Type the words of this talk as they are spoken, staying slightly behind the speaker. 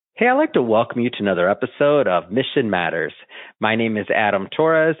Hey, I'd like to welcome you to another episode of Mission Matters. My name is Adam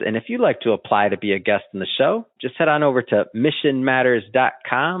Torres, and if you'd like to apply to be a guest in the show, just head on over to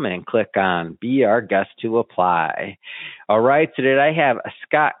missionmatters.com and click on Be Our Guest to apply. All right, so today I have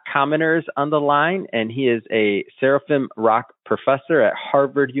Scott Commoners on the line, and he is a Seraphim Rock professor at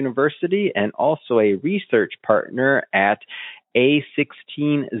Harvard University and also a research partner at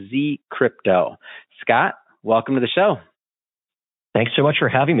A16Z Crypto. Scott, welcome to the show. Thanks so much for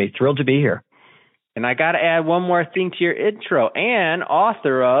having me. Thrilled to be here. And I got to add one more thing to your intro, and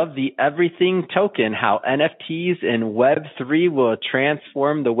author of the Everything Token, How NFTs and Web3 Will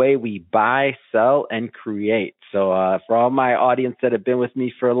Transform the Way We Buy, Sell, and Create. So for all my audience that have been with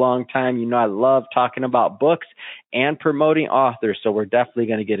me for a long time, you know I love talking about books and promoting authors. So we're definitely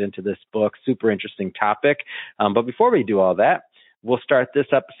going to get into this book. Super interesting topic. But before we do all that, we'll start this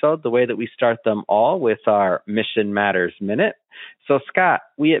episode the way that we start them all, with our Mission Matters Minute. So, Scott,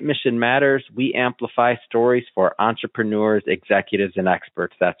 we at Mission Matters, we amplify stories for entrepreneurs, executives, and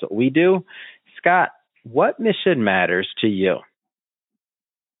experts. That's what we do. Scott, what mission matters to you?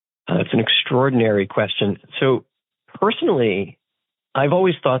 It's an extraordinary question. So, personally, I've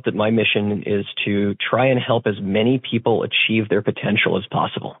always thought that my mission is to try and help as many people achieve their potential as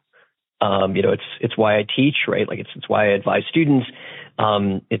possible. It's why I teach, right? Like it's why I advise students.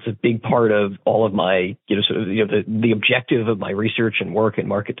 It's a big part of all of my, the objective of my research and work in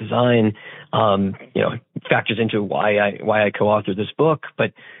market design. Factors into why I co-authored this book.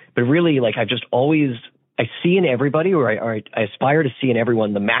 But really, like I see in everybody, or I aspire to see in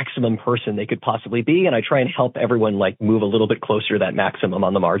everyone the maximum person they could possibly be, and I try and help everyone like move a little bit closer to that maximum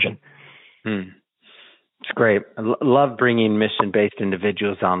on the margin. It's great. I love bringing mission-based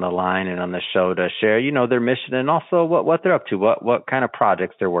individuals on the line and on the show to share, their mission and also what they're up to, what kind of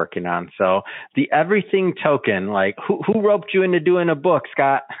projects they're working on. So the Everything Token, like who roped you into doing a book,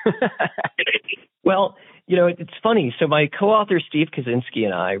 Scott? Well, it's funny. So my co-author, Steve Kaczynski,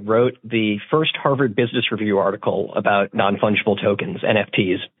 and I wrote the first Harvard Business Review article about non-fungible tokens,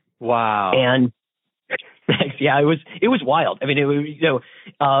 NFTs. Wow. And yeah, it was wild. I mean, it was,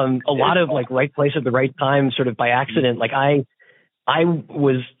 a lot of like right place at the right time, sort of by accident. Like I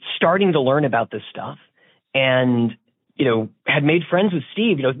was starting to learn about this stuff and, had made friends with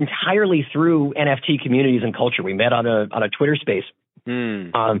Steve, entirely through NFT communities and culture. We met on a Twitter space.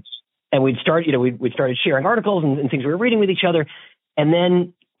 And we'd started sharing articles and things we were reading with each other. And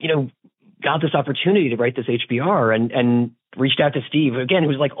then, got this opportunity to write this HBR and reached out to Steve again, who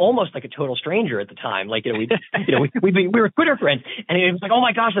was like almost like a total stranger at the time. Like, we were Twitter friends, and he was like, "Oh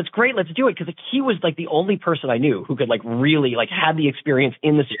my gosh, that's great. Let's do it." Cause like, he was like the only person I knew who could like really like had the experience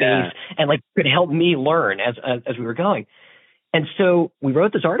in the space and like could help me learn as we were going. And so we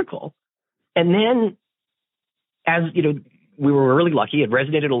wrote this article, and then as, we were really lucky. It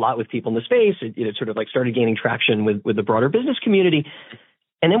resonated a lot with people in the space. It sort of like started gaining traction with the broader business community.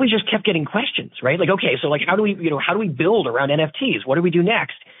 And then we just kept getting questions, right? Like, okay, so like, how do we build around NFTs? What do we do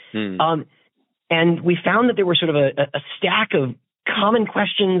next? And we found that there were sort of a stack of common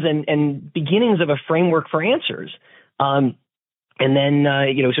questions and beginnings of a framework for answers. And then,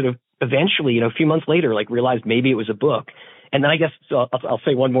 sort of eventually, a few months later, like realized maybe it was a book. And then I guess, so I'll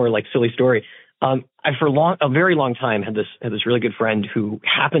say one more like silly story. I for a very long time had this really good friend who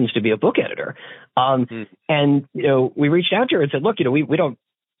happens to be a book editor. And, we reached out to her and said, look, we don't,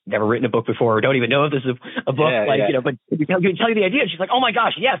 never written a book before, or don't even know if this is a book, but we tell you the idea. And she's like, oh my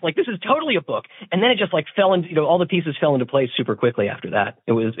gosh, yes, like this is totally a book. And then it just like fell into, all the pieces fell into place super quickly after that.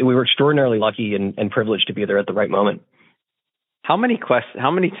 We were extraordinarily lucky and privileged to be there at the right moment. How many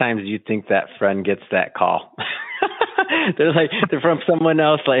times do you think that friend gets that call? They're from someone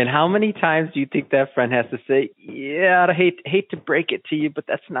else. And how many times do you think that friend has to say, yeah, I hate to break it to you, but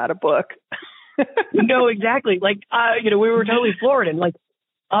that's not a book? No, exactly. Like, we were totally floored. And like,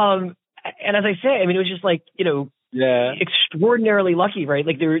 and as I say, I mean, it was just like, extraordinarily lucky, right?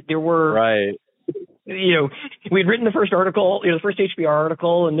 Like there were, right. We'd written the first article, the first HBR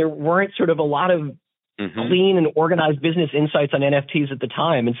article, and there weren't sort of a lot of clean and organized business insights on NFTs at the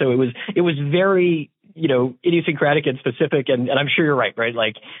time. And so it was very, idiosyncratic and specific. And I'm sure you're right?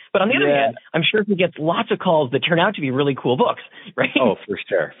 Like, but on the other hand, I'm sure he gets lots of calls that turn out to be really cool books, right? Oh,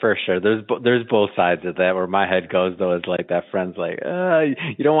 for sure. There's both sides of that. Where my head goes though is like that friend's like,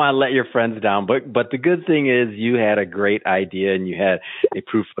 you don't want to let your friends down. But the good thing is you had a great idea and you had a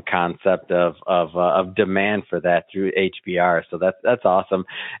proof of concept of demand for that through HBR. So that's awesome.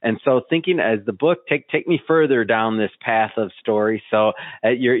 And so thinking as the book, take me further down this path of story. So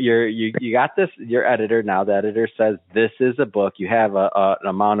you got this, you're at editor. Now the editor says, this is a book. You have an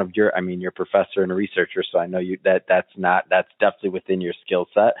amount of you're a professor and a researcher, so I know that's definitely within your skill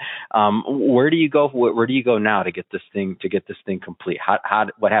set. Where do you go? Where do you go now to get this thing complete?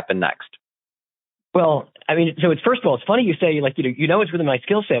 What happened next? Well, I mean, so it's, first of all, it's funny you say, like, it's within my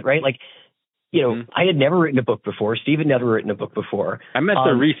skill set, right? Like, I had never written a book before. Steve had never written a book before. I meant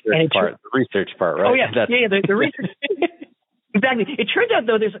the research part, right? Oh yeah, the research. Exactly. It turns out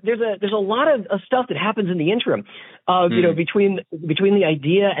though, there's a lot of stuff that happens in the interim, between the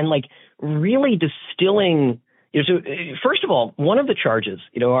idea and like really distilling. So first of all, one of the charges,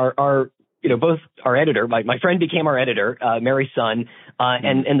 both our editor, my friend became our editor, Mary's son,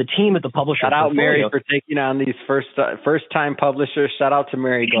 and the team at the publisher. Shout out Mary for taking on these first time publishers. Shout out to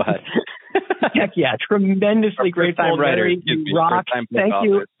Mary. Go ahead. Heck yeah, tremendously grateful. Mary, you rock. Thank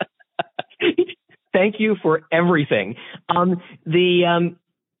you. Thank you for everything. So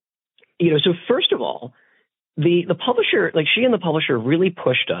first of all, the publisher, like she and the publisher really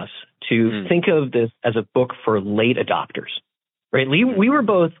pushed us to think of this as a book for late adopters. Right. We were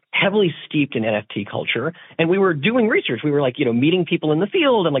both heavily steeped in NFT culture, and we were doing research. We were like, meeting people in the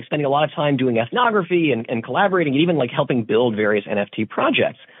field and like spending a lot of time doing ethnography and collaborating and even like helping build various NFT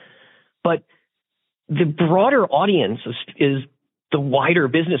projects. But the broader audience is the wider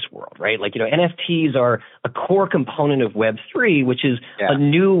business world, right? Like, NFTs are a core component of Web3, which is a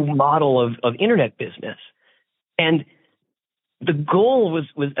new model of internet business. And the goal was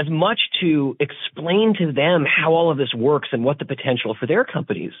as much to explain to them how all of this works and what the potential for their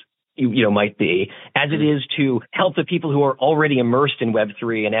companies might be, as it is to help the people who are already immersed in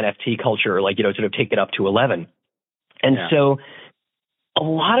Web3 and NFT culture, like, sort of take it up to 11. And so a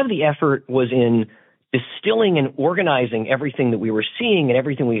lot of the effort was in distilling and organizing everything that we were seeing and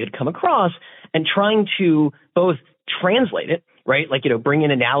everything we had come across and trying to both translate it, right? Like, bring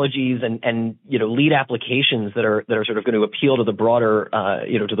in analogies and lead applications that are sort of going to appeal to the broader,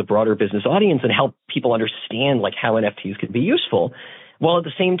 to the broader business audience and help people understand like how NFTs could be useful. While at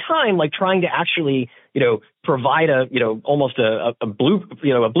the same time, like trying to actually, provide almost a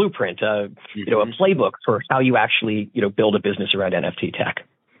blueprint, a playbook for how you actually, build a business around NFT tech.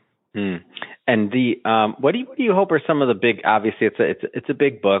 And what do you hope are some of the big? Obviously, it's a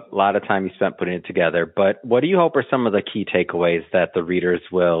big book. A lot of time you spent putting it together. But what do you hope are some of the key takeaways that the readers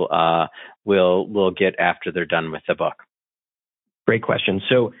will get after they're done with the book? Great question.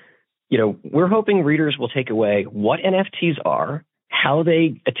 So, we're hoping readers will take away what NFTs are, how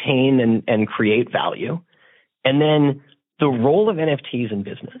they attain and create value, and then the role of NFTs in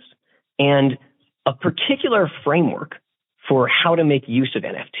business, and a particular framework for how to make use of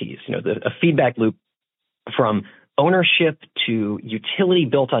NFTs, a feedback loop from ownership to utility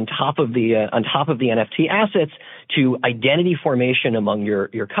built on top of the NFT assets to identity formation among your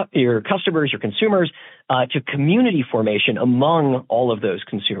customers, your consumers, to community formation among all of those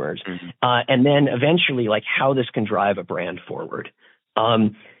consumers, and then eventually like how this can drive a brand forward.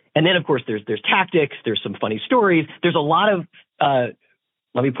 And then of course there's tactics, there's some funny stories, there's a lot of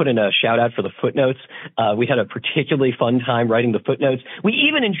let me put in a shout out for the footnotes. We had a particularly fun time writing the footnotes. We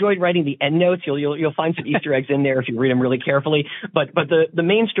even enjoyed writing the endnotes. You'll find some Easter eggs in there if you read them really carefully. But the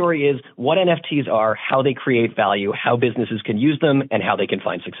main story is what NFTs are, how they create value, how businesses can use them, and how they can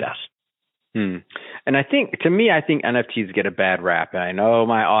find success. And I think NFTs get a bad rap. I know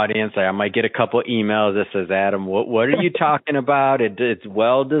my audience, I might get a couple emails that says, Adam, what are you talking about? It's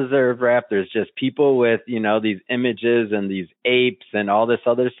well-deserved rap. There's just people with, these images and these apes and all this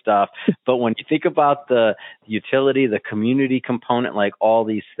other stuff. But when you think about the utility, the community component, like all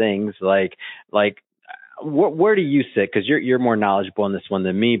these things, like where do you sit? Because you're more knowledgeable on this one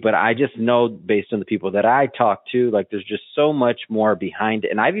than me, but I just know based on the people that I talk to, like there's just so much more behind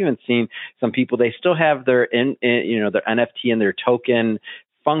it. And I've even seen some people, they still have their their NFT and their token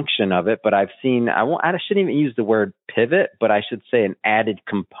function of it, but I've seen, I shouldn't even use the word pivot, but I should say an added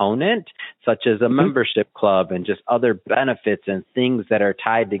component, such as a membership club and just other benefits and things that are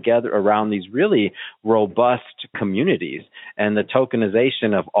tied together around these really robust communities and the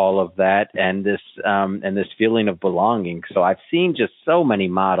tokenization of all of that and this feeling of belonging. So I've seen just so many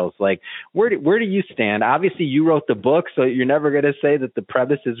models. Like, where do you stand? Obviously, you wrote the book, so you're never going to say that the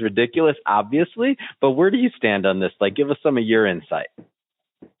premise is ridiculous, obviously, but where do you stand on this? Like, give us some of your insight.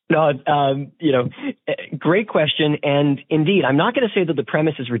 No, great question. And indeed, I'm not going to say that the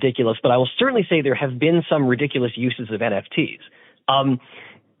premise is ridiculous, but I will certainly say there have been some ridiculous uses of NFTs.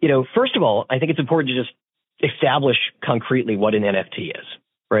 First of all, I think it's important to just establish concretely what an NFT is,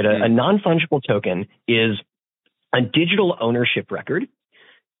 right? A non-fungible token is a digital ownership record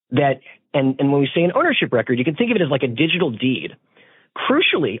that, and when we say an ownership record, you can think of it as like a digital deed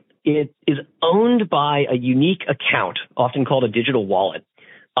crucially, it is owned by a unique account, often called a digital wallet.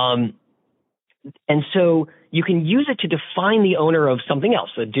 And so you can use it to define the owner of something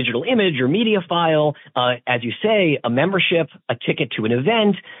else, a digital image or media file, as you say, a membership, a ticket to an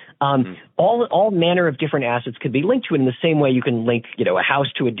event. All manner of different assets could be linked to it in the same way you can link, a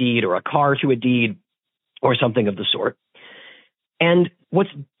house to a deed or a car to a deed or something of the sort. And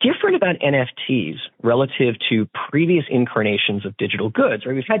what's different about NFTs relative to previous incarnations of digital goods,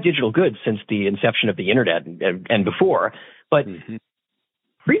 right? We've had digital goods since the inception of the internet and before, but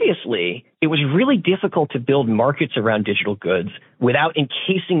previously, it was really difficult to build markets around digital goods without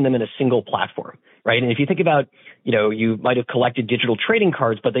encasing them in a single platform, right? And if you think about, you might have collected digital trading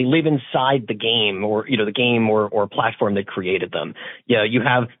cards, but they live inside the game or, the game or platform that created them. You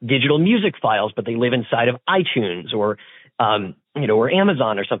have digital music files, but they live inside of iTunes or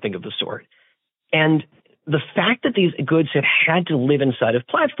Amazon or something of the sort. And the fact that these goods have had to live inside of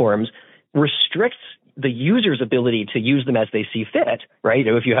platforms restricts the user's ability to use them as they see fit, right?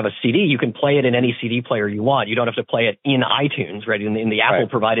 If you have a CD, you can play it in any CD player you want. You don't have to play it in iTunes, right? In the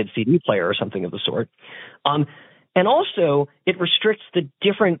Apple-provided CD player or something of the sort. And also, it restricts the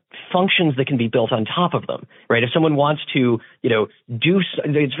different functions that can be built on top of them, right? If someone wants to,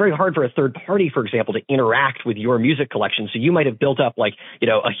 it's very hard for a third party, for example, to interact with your music collection. So you might have built up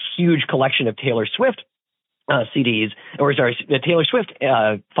a huge collection of Taylor Swift CDs, Taylor Swift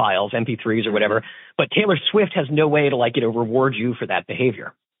files, MP3s or whatever, but Taylor Swift has no way to reward you for that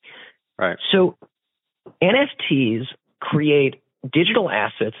behavior. Right. So NFTs create digital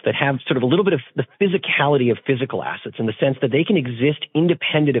assets that have sort of a little bit of the physicality of physical assets in the sense that they can exist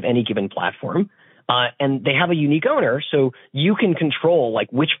independent of any given platform. And they have a unique owner, so you can control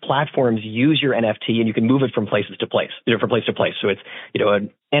which platforms use your NFT, and you can move it from places to place, from place to place. So it's an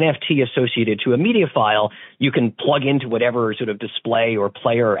NFT associated to a media file. You can plug into whatever sort of display or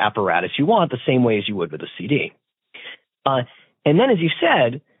player apparatus you want, the same way as you would with a CD. And then, as you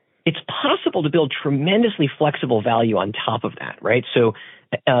said, it's possible to build tremendously flexible value on top of that, right? So,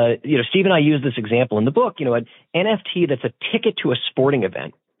 Steve and I use this example in the book. An NFT that's a ticket to a sporting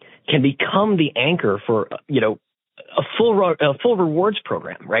event can become the anchor for, a full rewards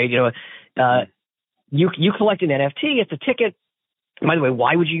program, right? You collect an NFT, it's a ticket. By the way,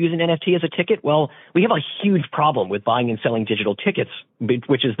 why would you use an NFT as a ticket? Well, we have a huge problem with buying and selling digital tickets,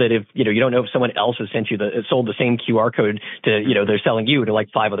 which is that if, you don't know if someone else has sold the same QR code to, they're selling you to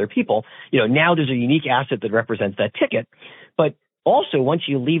 5 other people, now there's a unique asset that represents that ticket. But also, once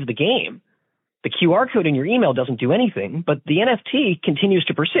you leave the game, the QR code in your email doesn't do anything, but the NFT continues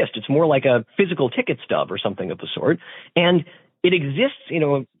to persist. It's more like a physical ticket stub or something of the sort. And it exists,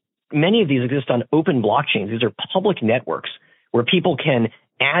 many of these exist on open blockchains. These are public networks where people can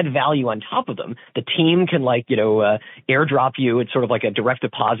add value on top of them. The team can airdrop you. It's sort of like a direct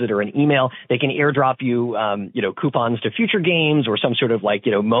deposit or an email. They can airdrop you, coupons to future games or some sort of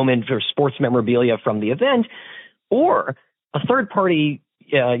moment or sports memorabilia from the event, or a third party,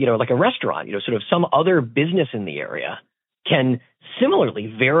 like a restaurant, sort of some other business in the area can similarly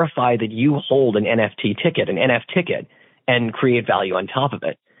verify that you hold an NFT ticket, an NF ticket, and create value on top of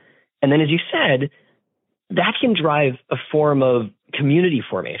it. And then, as you said, that can drive a form of community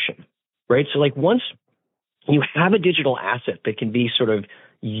formation, right? So once you have a digital asset that can be sort of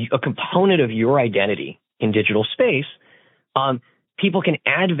a component of your identity in digital space, people can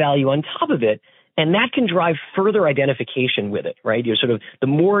add value on top of it. And that can drive further identification with it, right? The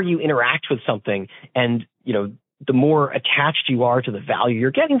more you interact with something and, the more attached you are to the value you're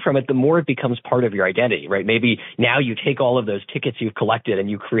getting from it, the more it becomes part of your identity, right? Maybe now you take all of those tickets you've collected and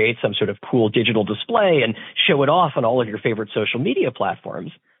you create some sort of cool digital display and show it off on all of your favorite social media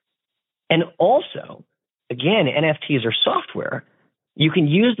platforms. And also, again, NFTs are software. You can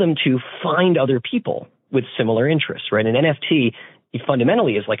use them to find other people with similar interests, right? An NFT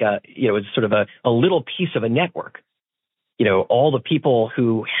fundamentally is it's sort of a little piece of a network. All the people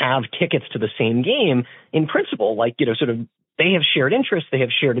who have tickets to the same game, in principle, they have shared interests, they have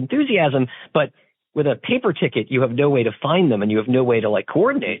shared enthusiasm, but with a paper ticket, you have no way to find them and you have no way to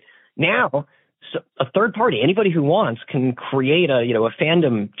coordinate. Now, a third party, anybody who wants, can create a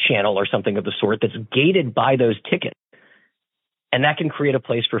fandom channel or something of the sort that's gated by those tickets. And that can create a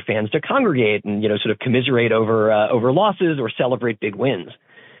place for fans to congregate and, sort of commiserate over losses or celebrate big wins.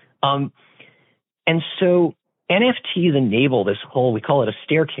 And so NFTs enable this whole, we call it a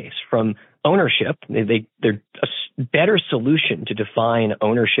staircase from ownership. They're a better solution to define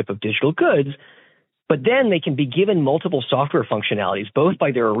ownership of digital goods, but then they can be given multiple software functionalities, both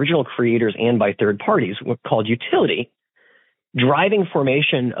by their original creators and by third parties, called utility. driving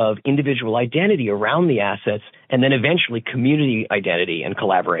formation of individual identity around the assets, and then eventually community identity and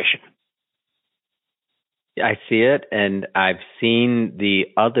collaboration. I see it, and I've seen the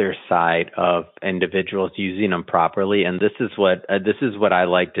other side of individuals using them properly. And this is what I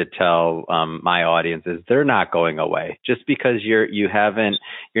like to tell my audience is they're not going away just because you're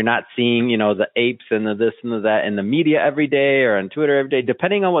not seeing the apes and the this and the that in the media every day or on Twitter every day.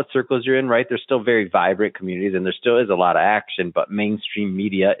 Depending on what circles you're in, right? There's still very vibrant communities and there still is a lot of action, but mainstream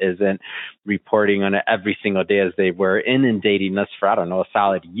media isn't reporting on it every single day as they were inundating us for a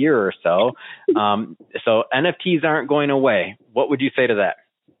solid year or so. So NFTs aren't going away. What would you say to that?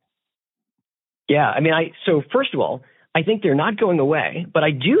 Yeah, so first of all, I think they're not going away, but I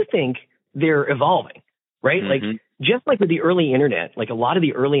do think they're evolving, right? Mm-hmm. Like just like with the early internet, like a lot of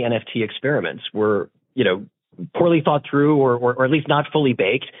the early NFT experiments were, poorly thought through or at least not fully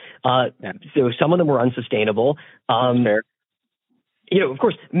baked. So some of them were unsustainable. Fair. Of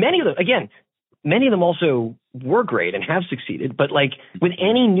course, many of them also were great and have succeeded. But like with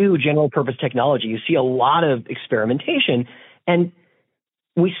any new general purpose technology, you see a lot of experimentation. And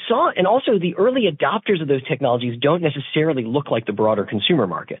we saw, and also the early adopters of those technologies don't necessarily look like the broader consumer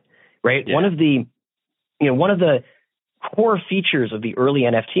market, right? Yeah. One of the core features of the early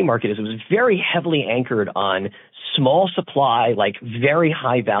NFT market is it was very heavily anchored on small supply, like very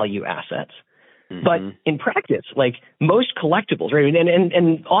high value assets. But in practice, like most collectibles, right,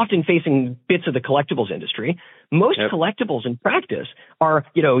 and often facing bits of the collectibles industry, most collectibles in practice are,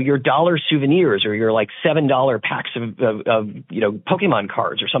 your dollar souvenirs or your like $7 packs of Pokemon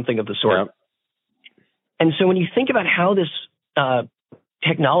cards or something of the sort. Yep. And so when you think about how this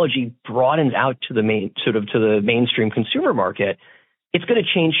technology broadens out to the mainstream consumer market, it's going to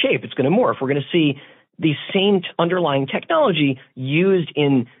change shape. It's going to morph. We're going to see the same underlying technology used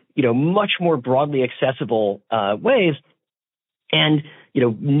in much more broadly accessible ways, and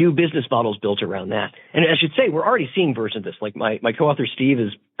new business models built around that. And I should say we're already seeing versions of this. Like my co-author Steve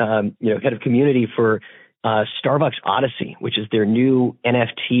is head of community for Starbucks Odyssey, which is their new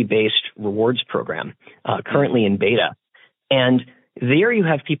NFT-based rewards program, currently in beta. And there you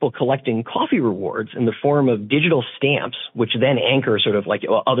have people collecting coffee rewards in the form of digital stamps, which then anchor sort of like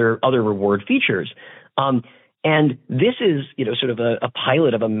other reward features. And this is, sort of a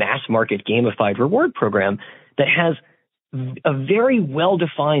pilot of a mass market gamified reward program that has a very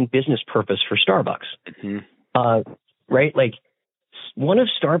well-defined business purpose for Starbucks. Mm-hmm. Right? Like one of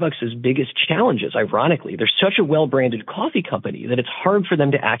Starbucks' biggest challenges, ironically, they're such a well-branded coffee company that it's hard for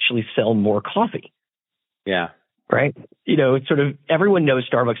them to actually sell more coffee. Yeah. Right? It's sort of everyone knows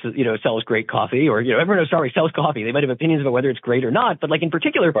Starbucks, sells great coffee, or, everyone knows Starbucks sells coffee. They might have opinions about whether it's great or not, but like in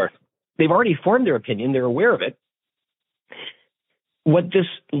particular, they've already formed their opinion. They're aware of it. What this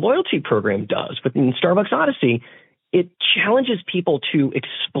loyalty program does within Starbucks Odyssey, it challenges people to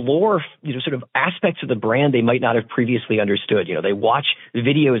explore, sort of aspects of the brand they might not have previously understood. They watch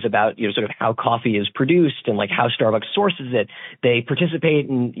videos about, sort of how coffee is produced and like how Starbucks sources it. They participate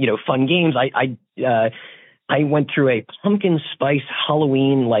in, fun games. I went through a pumpkin spice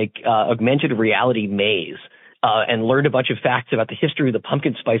Halloween, augmented reality maze. And learned a bunch of facts about the history of the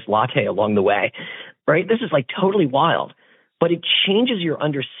pumpkin spice latte along the way, right? This is like totally wild, but it changes your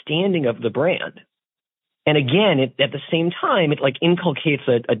understanding of the brand. And again, at the same time, it like inculcates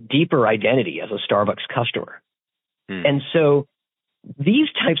a deeper identity as a Starbucks customer. And so these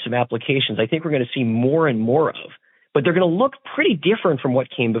types of applications, I think we're going to see more and more of, but they're going to look pretty different from what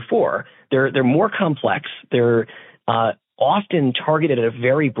came before. They're more complex. They're often targeted at a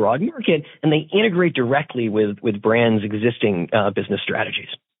very broad market, and they integrate directly with brands' existing business strategies.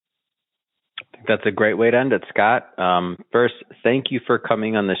 I think that's a great way to end it, Scott. First, thank you for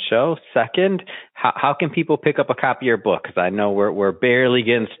coming on the show. Second, how can people pick up a copy of your book? Because I know we're barely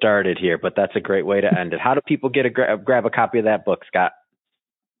getting started here, but that's a great way to end it. How do people get grab a copy of that book, Scott?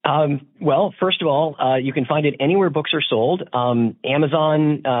 Well, first of all, you can find it anywhere books are sold.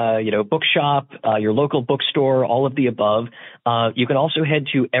 Amazon, Bookshop, your local bookstore, all of the above. You can also head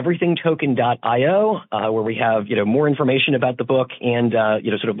to everythingtoken.io, where we have, more information about the book and,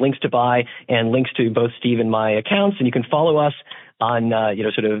 sort of links to buy and links to both Steve and my accounts. And you can follow us on,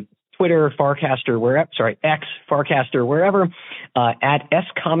 sort of Twitter, X, Farcaster, wherever, at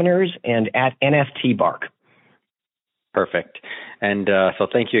SCommoners and at NFTBark. Perfect. And so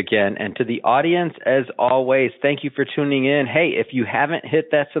thank you again. And to the audience, as always, thank you for tuning in. Hey, if you haven't hit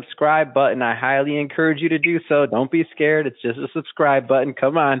that subscribe button, I highly encourage you to do so. Don't be scared. It's just a subscribe button.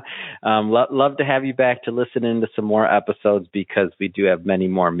 Come on. Love to have you back to listen into some more episodes because we do have many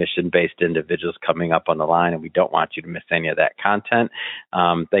more mission-based individuals coming up on the line, and we don't want you to miss any of that content.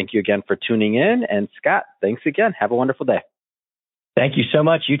 Thank you again for tuning in. And Scott, thanks again. Have a wonderful day. Thank you so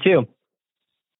much. You too.